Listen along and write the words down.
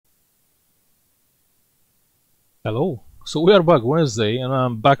Hello. So we are back Wednesday and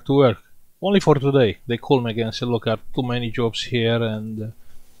I'm back to work. Only for today. They call me again and say, look, I have too many jobs here and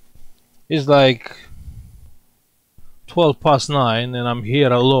it's like 12 past 9 and I'm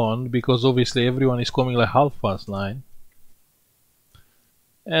here alone because obviously everyone is coming like half past 9.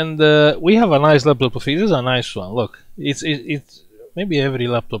 And we have a nice laptop to fix. This is a nice one. Look, it's maybe every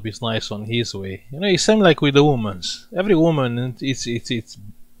laptop is nice on his way. You know, it's same like with the women's. Every woman it's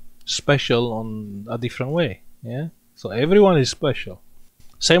special on a different way. Yeah. So everyone is special.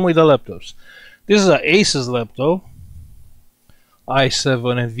 Same with the laptops. This is an Asus laptop, i7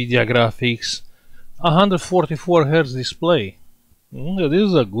 NVIDIA graphics, 144 Hz display. This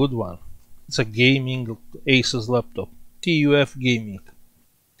is a good one. It's a gaming Asus laptop, TUF gaming,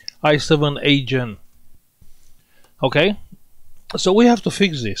 i7 8 Gen. Okay, so we have to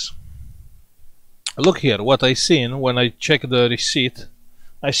fix this. Look here, what I seen when I checked the receipt.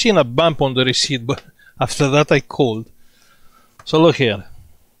 I seen a bump on the receipt, but after that I called. So look here.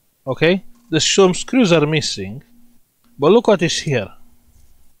 Okay, some screws are missing, but look what is here.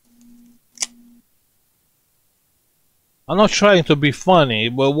 I'm not trying to be funny,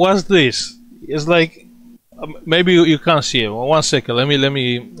 but what's this? It's like maybe you can't see it. 1 second. Let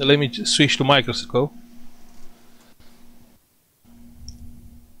me switch to microscope.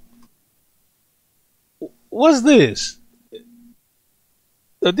 What's this?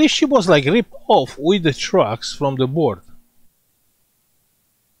 This chip was like ripped off with the tracks from the board.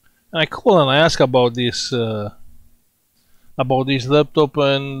 And I called and I asked about this laptop,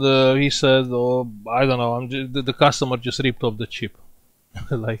 and he said, "Oh, I don't know. The customer just ripped off the chip."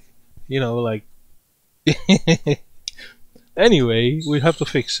 Like, you know, like. Anyway, we have to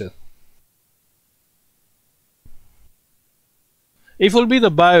fix it. If it will be the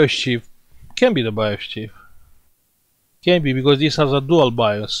BIOS chip, can be the BIOS chip. Can be because this has a dual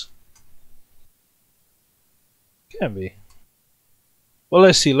BIOS. Can be. Well,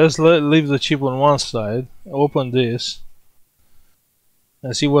 let's see. Let's leave the chip on one side. Open this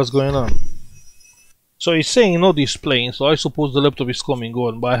and see what's going on. So it's saying no displaying, so I suppose the laptop is coming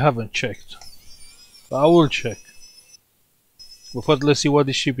on, but I haven't checked. I will check. But first, let's see what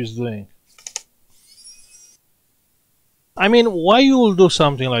the chip is doing. I mean, why you will do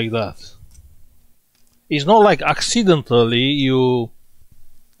something like that? It's not like accidentally you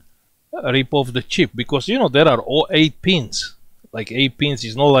rip off the chip, because you know there are all 8 pins. Like 8 pins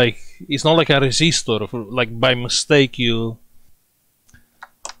is not like it's not like a resistor. Like by mistake you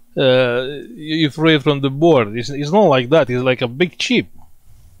throw it from the board. It's not like that. It's like a big chip.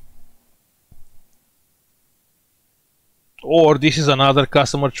 Or this is another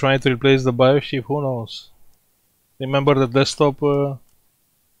customer trying to replace the BIOS chip. Who knows? Remember the desktop?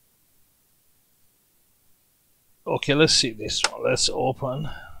 Okay, let's see this one. Let's open.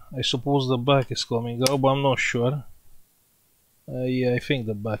 I suppose the back is coming out, but I'm not sure. Yeah, I think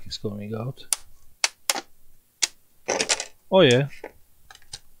the back is coming out. Oh yeah.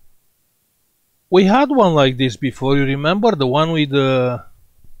 We had one like this before. You remember the one with the?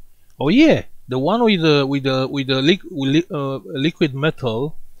 Oh yeah, the one with the liquid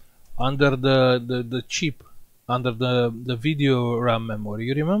metal under the chip, under the video RAM memory.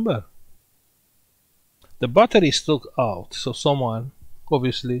 You remember? The battery is took out, so someone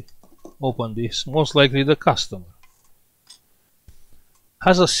obviously opened this. Most likely the customer.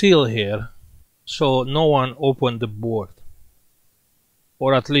 Has a seal here, so no one opened the board,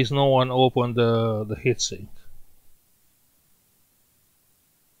 or at least no one opened the heatsink.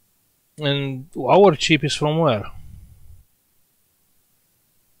 And our chip is from where?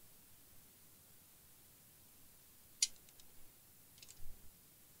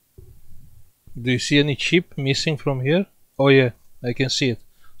 Do you see any chip missing from here? Oh yeah, I can see it.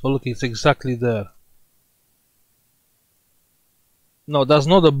 So look, it's exactly there. No, that's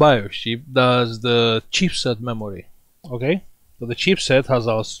not the BIOS chip, that's the chipset memory. Okay? So the chipset has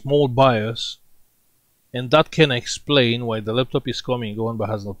a small BIOS, and that can explain why the laptop is coming on but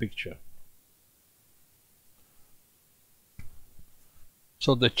has no picture.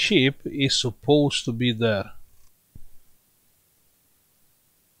 So the chip is supposed to be there.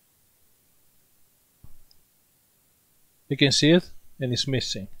 You can see it, and it's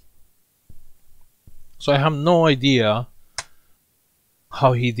missing. So I have no idea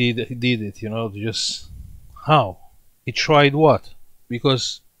how he did it, you know, just how he tried what,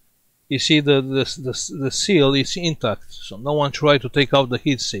 because you see the seal is intact, so no one tried to take out the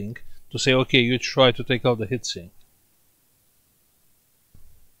heatsink to say, okay, you try to take out the heatsink.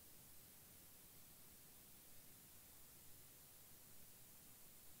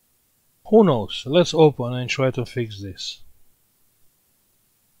 Who knows? Let's open and try to fix this.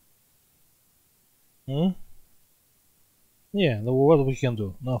 Yeah, what we can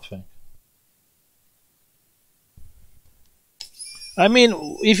do? Nothing. I mean,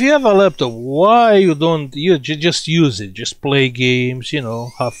 if you have a laptop, why you don't you just use it? Just play games,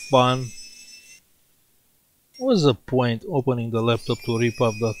 have fun. What's the point opening the laptop to rip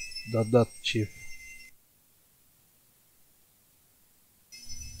up that chip?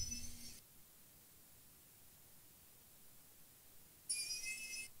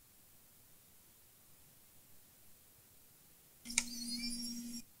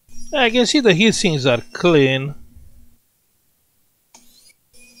 I can see the heatsinks are clean.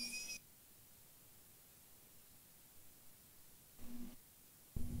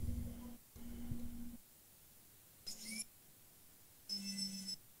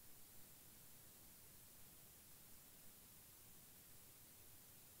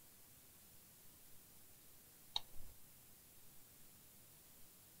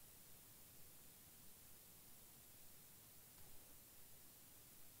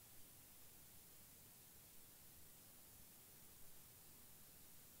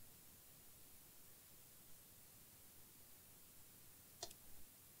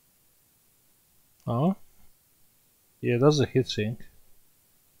 Huh? Yeah, that's a heatsink.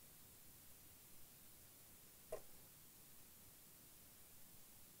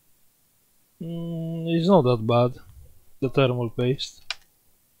 It's not that bad, the thermal paste.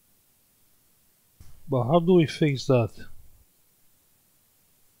 But how do we fix that?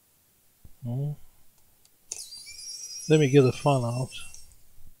 Hmm? Let me get the fan out.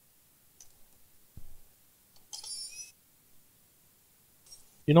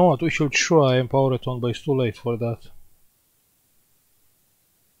 You know what? We should try and power it on, but it's too late for that.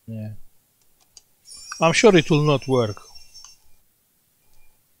 Yeah. I'm sure it will not work.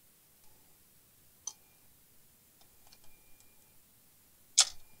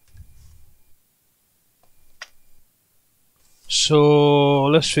 So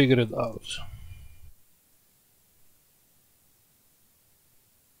let's figure it out.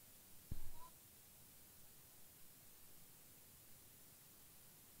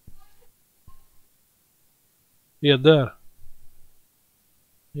 Yeah, there.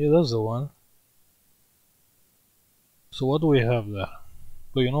 Yeah, that's the one. So what do we have there?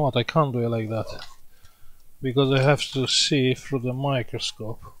 But you know what? I can't do it like that because I have to see through the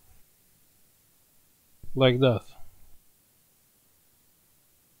microscope. Like that.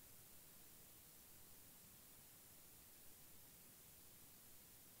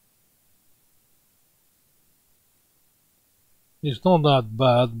 It's not that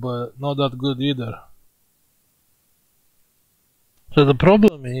bad, but not that good either. So the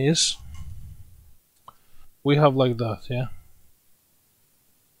problem is we have like that, yeah?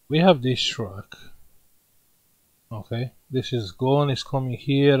 We have this track. Okay, this is gone, it's coming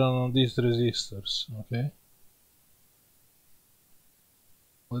here and on these resistors, okay?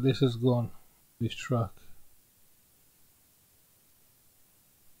 Well, this is gone, this track.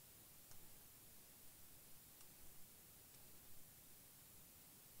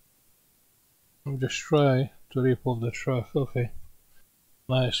 I'm just try to rip off the track, okay.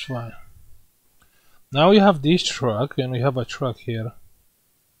 Nice, fine. Now we have this track and we have a track here.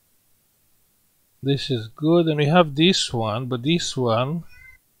 This is good, and we have this one, but this one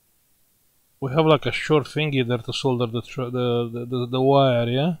we have like a short thingy there to solder the wire,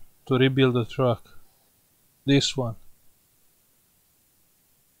 yeah, to rebuild the track. This one.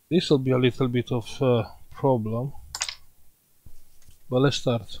 This will be a little bit of a problem, but let's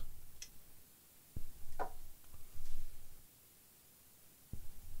start.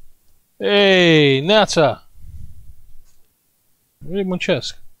 Hey, Nata! Really,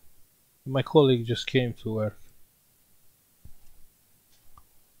 Munchesque. My colleague just came to work.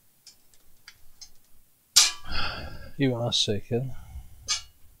 Give me a second.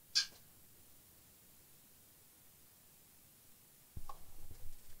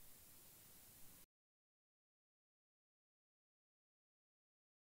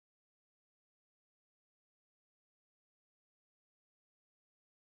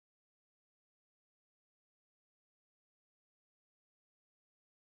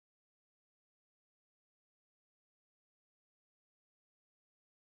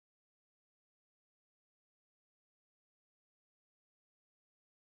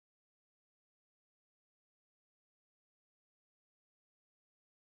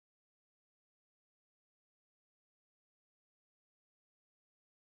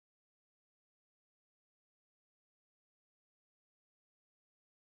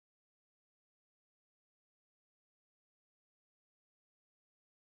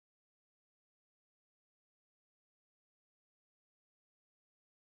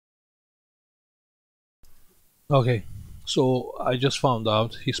 Okay, So I just found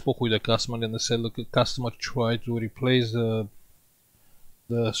out, he spoke with the customer and they said, look, the customer tried to replace the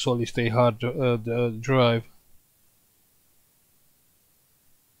solid state the drive.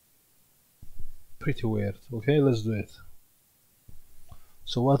 Pretty weird. Okay, let's do it.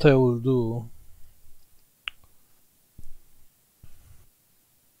 So what I will do,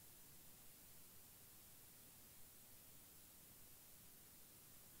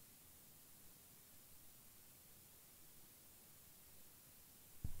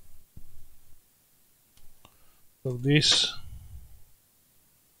 so this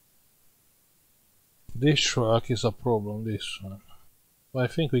track is a problem, this one. But I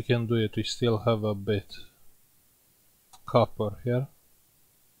think we can do it. We still have a bit of copper here.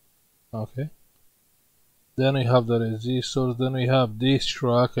 Okay. Then we have the resistors, then we have this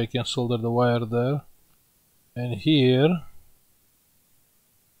track, I can solder the wire there. And here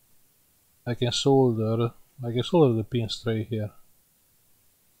I can solder the pin straight here.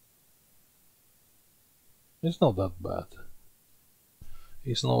 It's not that bad.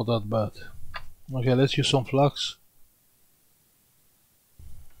 It's not that bad. Okay, let's use some flux.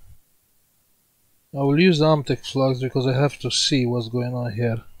 I will use the Amtech flux because I have to see what's going on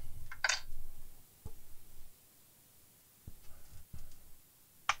here.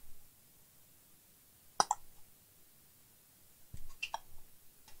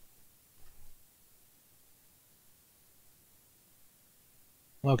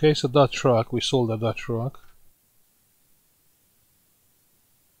 Okay, so that track, we soldered that track.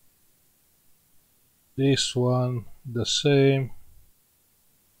 This one, the same.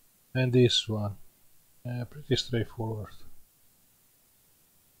 And this one. Pretty straightforward.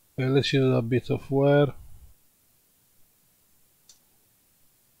 Okay, let's use a bit of wire.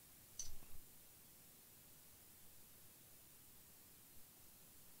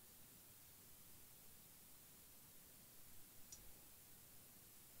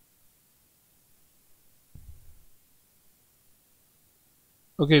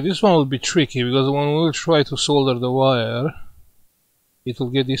 Okay, this one will be tricky because when we will try to solder the wire, it will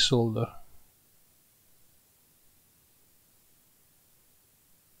get desoldered.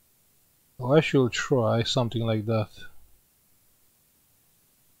 So I should try something like that.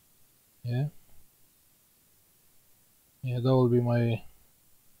 Yeah. Yeah, that will be my...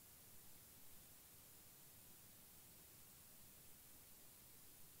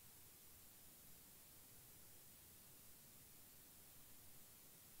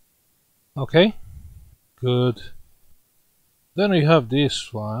 Okay, good. Then we have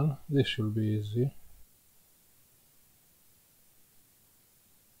this one. This should be easy.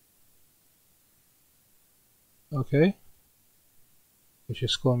 Okay, which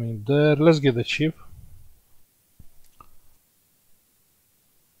is coming there. Let's get the chip.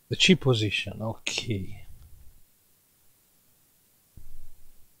 The chip position, okay.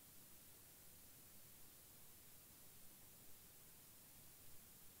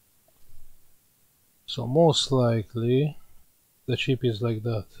 So most likely the chip is like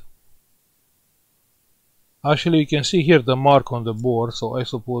that. Actually, you can see here the mark on the board, so I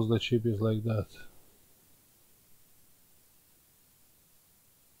suppose the chip is like that.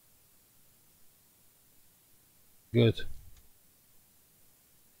 Good.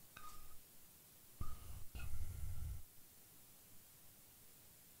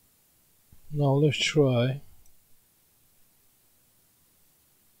 Now let's try.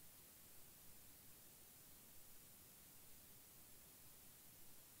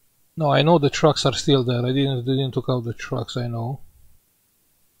 No, I know the trucks are still there. I didn't took out the trucks, I know.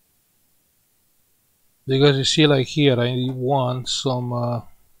 Because you see, like here, I want some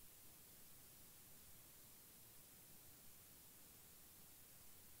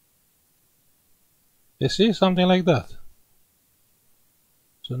you see, something like that.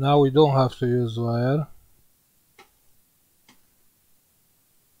 So now we don't have to use wire.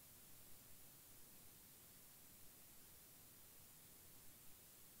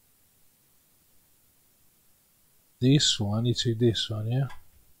 This one, it's with this one, yeah?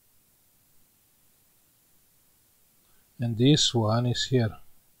 And this one is here.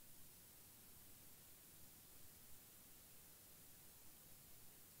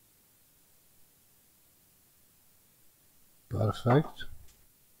 Perfect.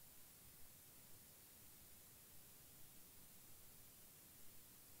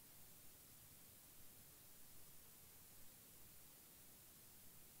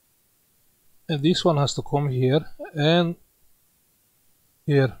 And this one has to come here and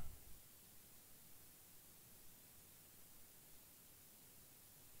here.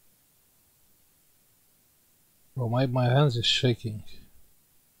 Oh, my hands is shaking.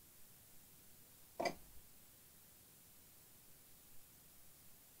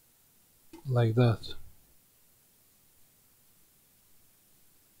 like that.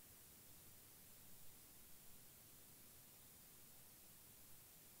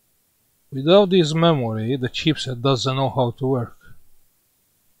 Without this memory, the chipset doesn't know how to work.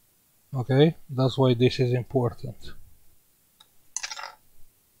 Okay, that's why this is important.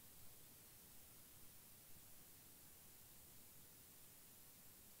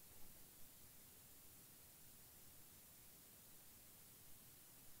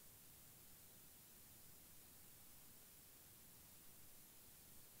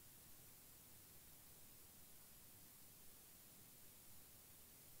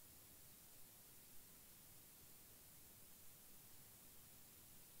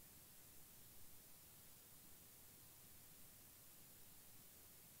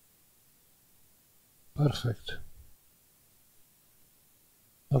 Perfect.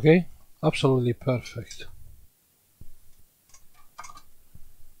 Okay, absolutely perfect.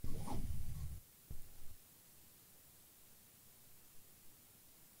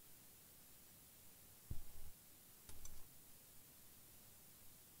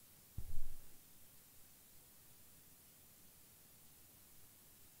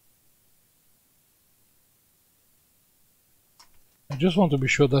 I just want to be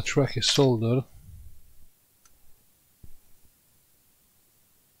sure that track is soldered.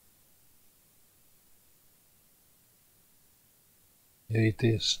 Yeah, it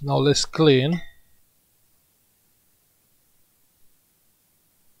is. Now let's clean.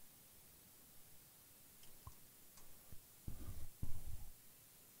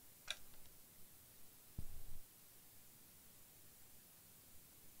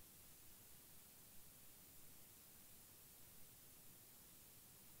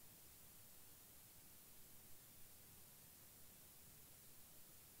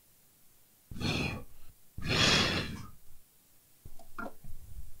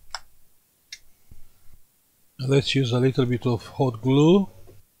 Let's use a little bit of hot glue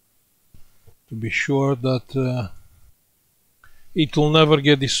to be sure that it will never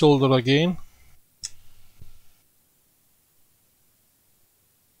get desoldered again.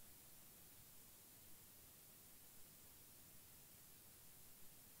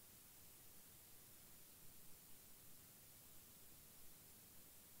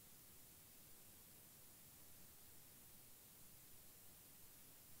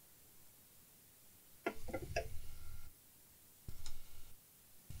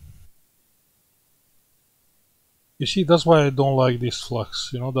 You see, that's why I don't like this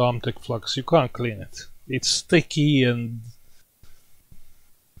flux, you know, the Amtech flux. You can't clean it. It's sticky and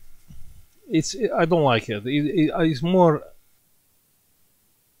I don't like it. It's more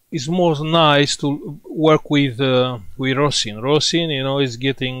nice to work with rosin. Rosin, you know, is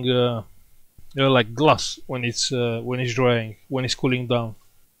getting you know, like glass when it's drying, when it's cooling down.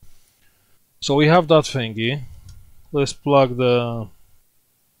 So we have that thingy. Let's plug the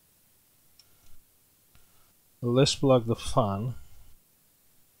fan,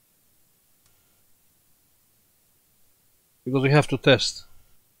 because we have to test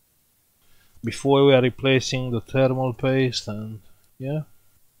before we are replacing the thermal paste, and yeah,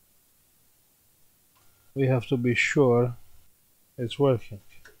 we have to be sure it's working.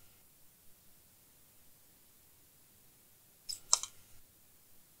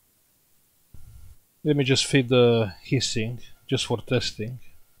 Let me just feed the heatsink just for testing.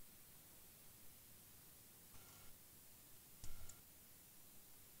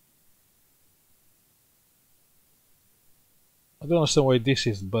 I don't understand why this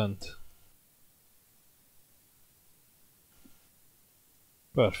is bent.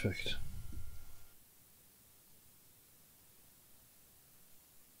 Perfect.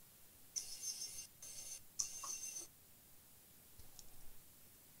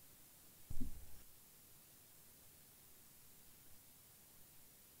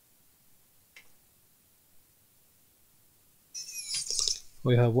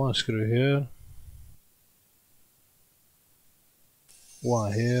 We have one screw here,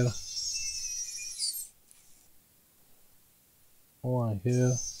 one here, one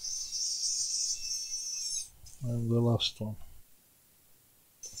here, and the last one.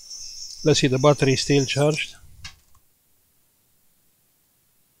 Let's see, the battery is still charged.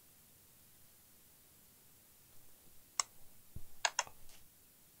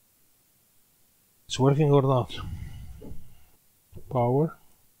 It's working or not? Power.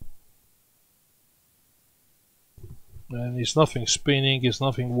 And it's nothing spinning, it's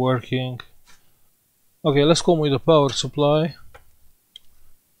nothing working. Okay, let's come with the power supply.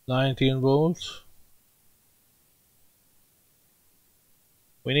 19 volts.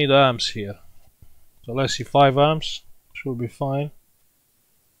 We need amps here. So let's see, 5 amps should be fine.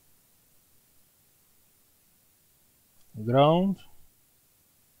 ground,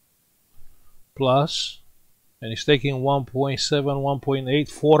 plus, and it's taking 1.7, 1.8,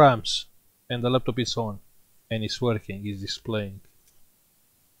 4 amps, and the laptop is on, and it's working, it's displaying.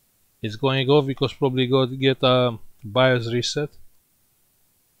 It's going off because probably got to get a BIOS reset.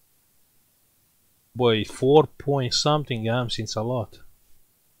 Boy, 4 point something amps, it's a lot.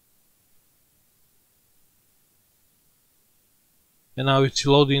 And now it's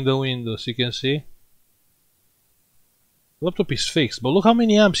loading the Windows, you can see. The laptop is fixed, but look how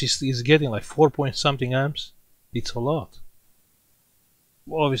many amps it's getting, like 4 point something amps. It's a lot.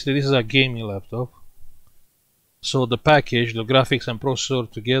 Well, obviously this is a gaming laptop. So the package, the graphics and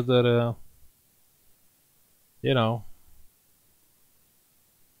processor together, you know.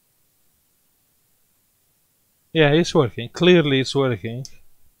 Yeah, it's working. Clearly it's working.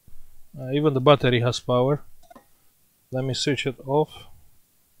 Even the battery has power. Let me switch it off.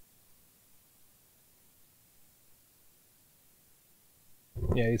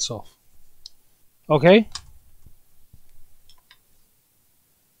 Yeah, it's off. Okay.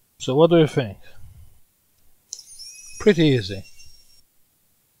 So what do you think? Pretty easy.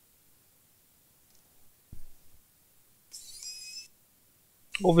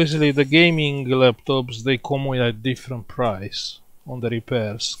 Obviously the gaming laptops, they come with a different price on the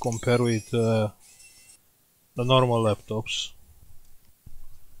repairs compared with the normal laptops.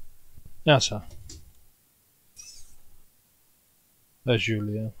 Yeah, sir. That's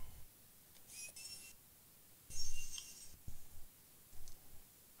Julia.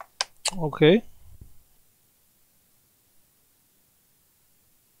 Okay.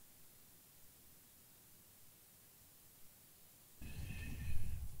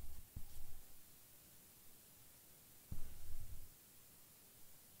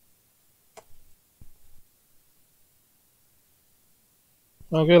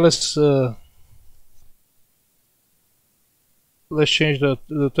 Okay, let's change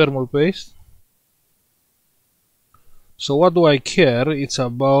the thermal paste. So what do I care? It's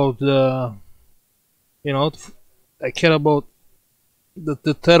about you know, I care about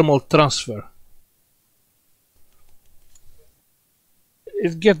the thermal transfer.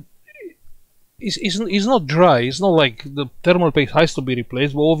 It's not dry. It's not like the thermal paste has to be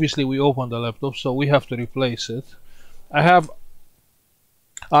replaced, but obviously we open the laptop, so we have to replace it. I have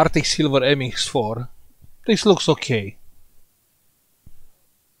Arctic Silver MX4. This looks okay.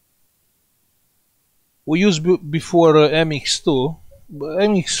 We used before MX2, but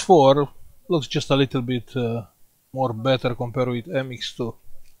MX4 looks just a little bit more better compared with MX2.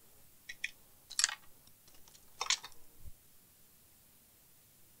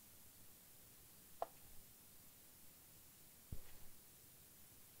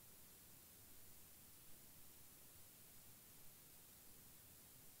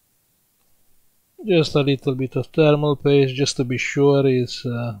 Just a little bit of thermal paste, just to be sure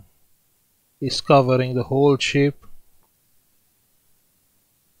is covering the whole chip.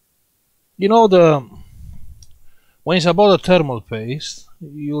 You know, when it's about the thermal paste,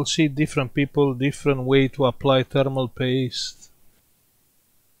 you'll see different people, different way to apply thermal paste.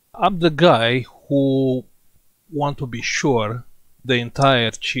 I'm the guy who want to be sure the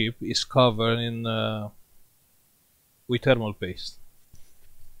entire chip is covered in with thermal paste.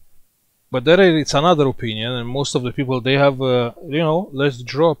 But it's another opinion, and most of the people, they have, you know, let's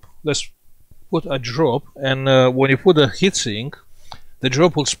put a drop, and when you put a heatsink, the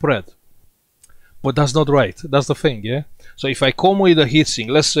drop will spread. But that's not right. That's the thing, yeah? So if I come with a heatsink,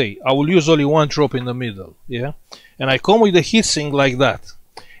 let's say I will use only one drop in the middle, yeah? And I come with a heatsink like that,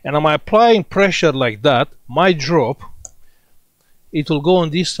 and I'm applying pressure like that, my drop, it will go on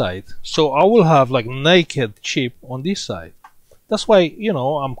this side. So I will have like naked chip on this side. That's why, you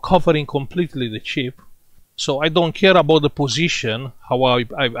know, I'm covering completely the chip, so I don't care about the position, how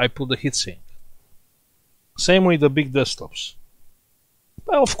I put the heatsink. Same with the big desktops.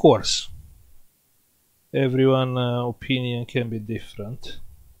 But of course, everyone's opinion can be different.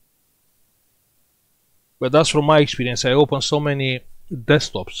 But that's from my experience. I opened so many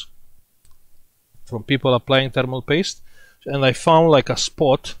desktops from people applying thermal paste, and I found like a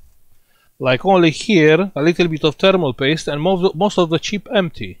spot, like only here, a little bit of thermal paste, and most of the chip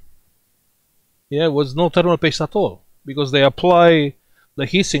empty. Yeah, it was no thermal paste at all, because they apply the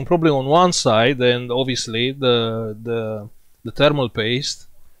heatsink probably on one side, and obviously the thermal paste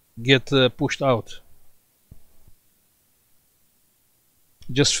get pushed out.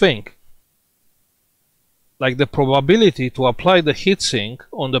 Just think, like the probability to apply the heatsink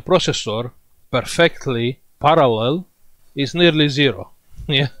on the processor perfectly parallel is nearly zero.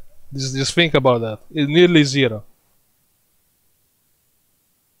 Yeah. Just think about that. It's nearly zero.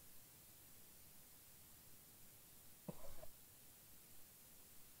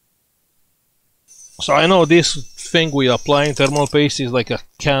 So I know this thing we apply in thermal paste is like a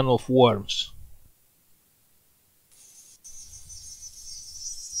can of worms.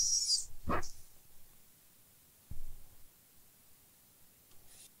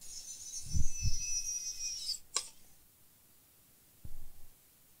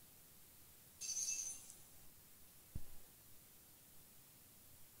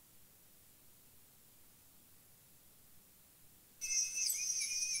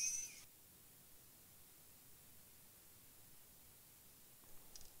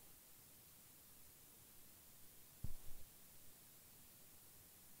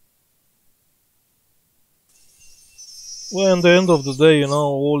 Well, at the end of the day, you know,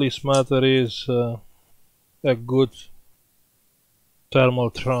 all this matter is a good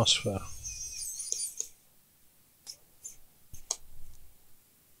thermal transfer.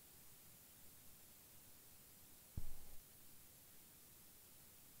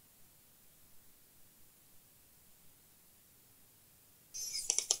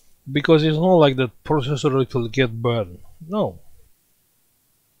 Because it's not like the processor will get burned. No.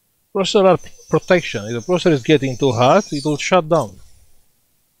 Processor protection. If the processor is getting too hot, it will shut down.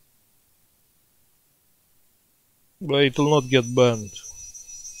 But it will not get burned.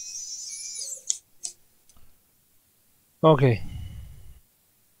 Okay.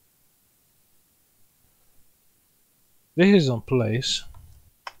 This is in place.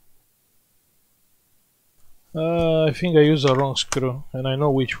 I think I used the wrong screw, and I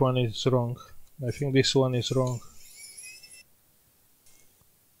know which one is wrong. I think this one is wrong.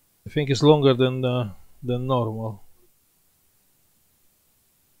 I think it's longer than normal.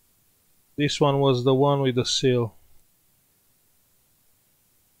 This one was the one with the seal.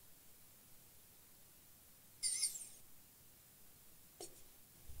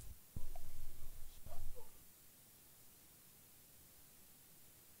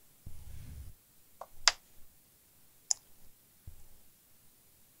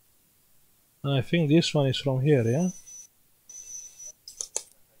 And I think this one is from here, yeah?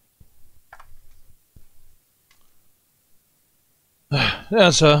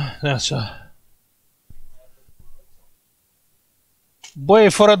 That's a...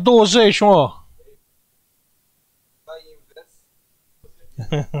 Băi, fără 20, mă!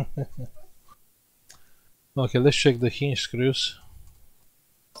 Okay, let's check the hinge screws.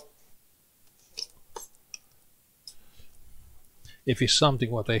 If it's something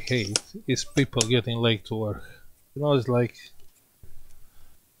what I hate, is people getting late to work. You know, it's like,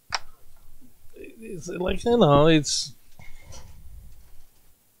 you know, it's...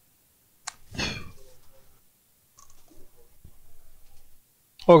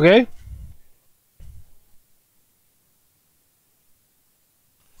 Okay.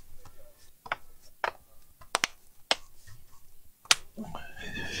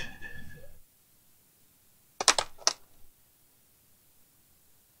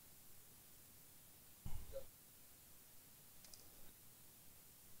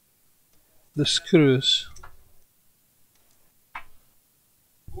 The screws.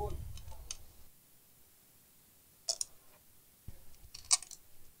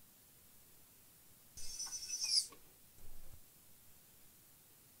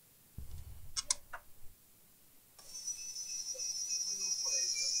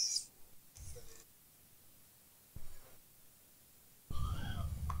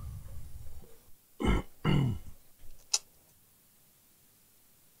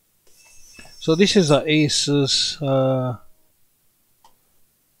 So this is a Asus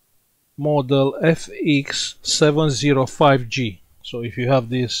model FX705G. So if you have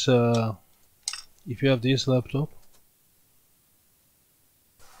this laptop,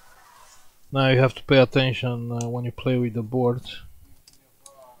 now you have to pay attention when you play with the board.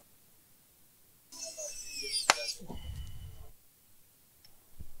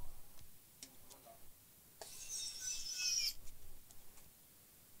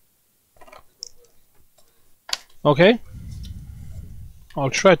 Okay, I'll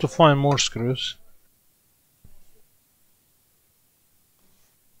try to find more screws.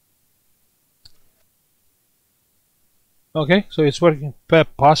 Okay, so it's working per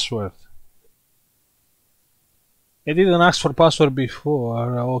password. It didn't ask for password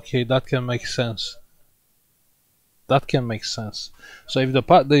before. Okay, that can make sense. That can make sense. So if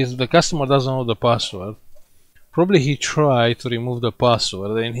the customer doesn't know the password, probably he tried to remove the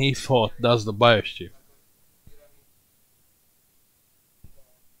password and he thought that's the BIOS chip.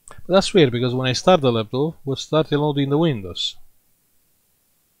 But that's weird because when I start the laptop, we'll start loading the Windows.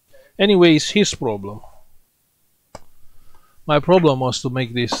 Anyway, it's his problem. My problem was to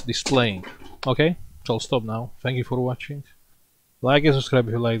make this displaying. Okay, so I'll stop now. Thank you for watching. Like and subscribe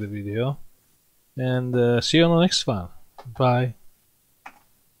if you like the video. and see you on the next one. Bye.